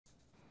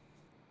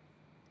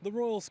The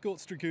Royal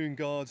Scots Dragoon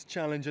Guards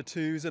Challenger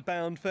 2s are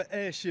bound for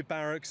Ayrshire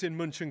Barracks in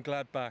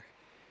Moenchengladbach.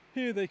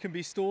 Here they can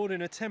be stored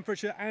in a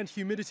temperature and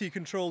humidity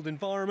controlled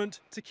environment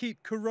to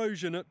keep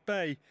corrosion at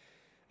bay.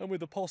 And with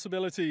the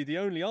possibility the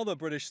only other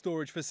British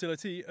storage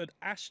facility at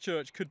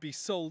Ashchurch could be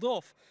sold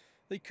off,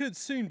 they could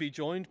soon be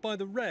joined by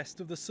the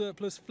rest of the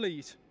surplus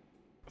fleet.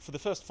 For the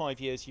first 5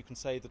 years, you can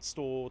say that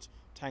stored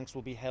tanks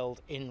will be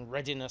held in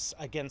readiness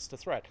against a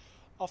threat.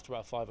 After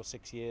about 5 or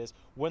 6 years,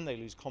 when they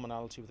lose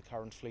commonality with the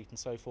current fleet and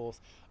so forth,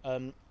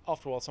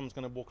 after a while someone's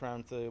going to walk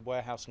around the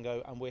warehouse and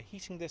go, and we're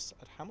heating this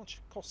at how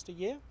much cost a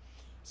year?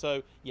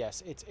 So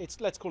yes,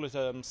 it's let's call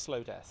it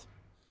slow death.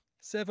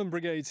 7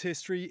 Brigade's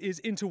history is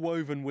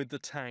interwoven with the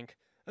tank.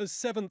 As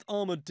 7th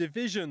Armoured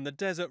Division, the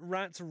Desert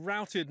Rats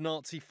routed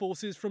Nazi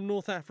forces from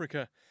North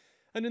Africa.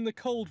 And in the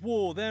Cold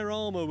War, their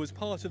armour was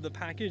part of the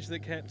package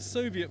that kept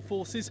Soviet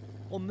forces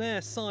on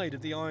their side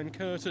of the Iron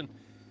Curtain.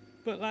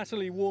 But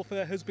latterly,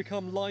 warfare has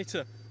become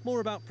lighter, more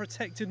about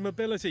protected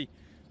mobility,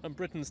 and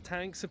Britain's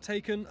tanks have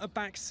taken a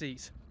back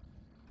seat.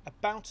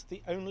 About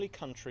the only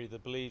country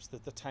that believes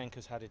that the tank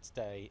has had its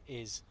day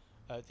is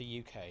the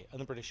UK and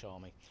the British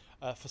Army.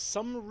 For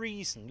some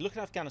reason, look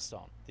at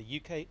Afghanistan.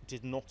 The UK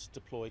did not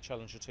deploy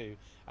Challenger 2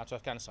 out to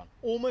Afghanistan.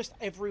 Almost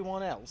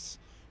everyone else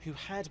who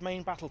had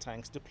main battle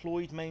tanks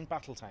deployed main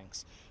battle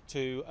tanks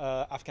to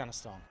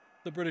Afghanistan.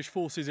 The British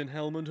forces in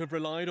Helmand have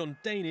relied on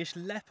Danish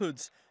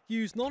Leopards,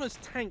 used not as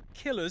tank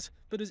killers,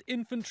 but as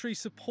infantry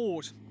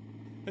support.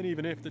 And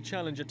even if the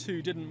Challenger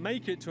 2 didn't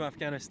make it to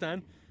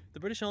Afghanistan, the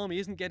British Army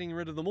isn't getting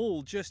rid of them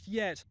all just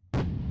yet.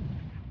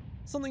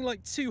 Something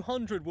like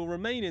 200 will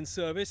remain in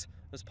service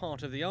as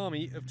part of the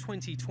Army of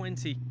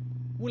 2020.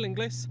 Will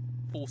Inglis,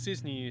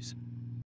 Forces News.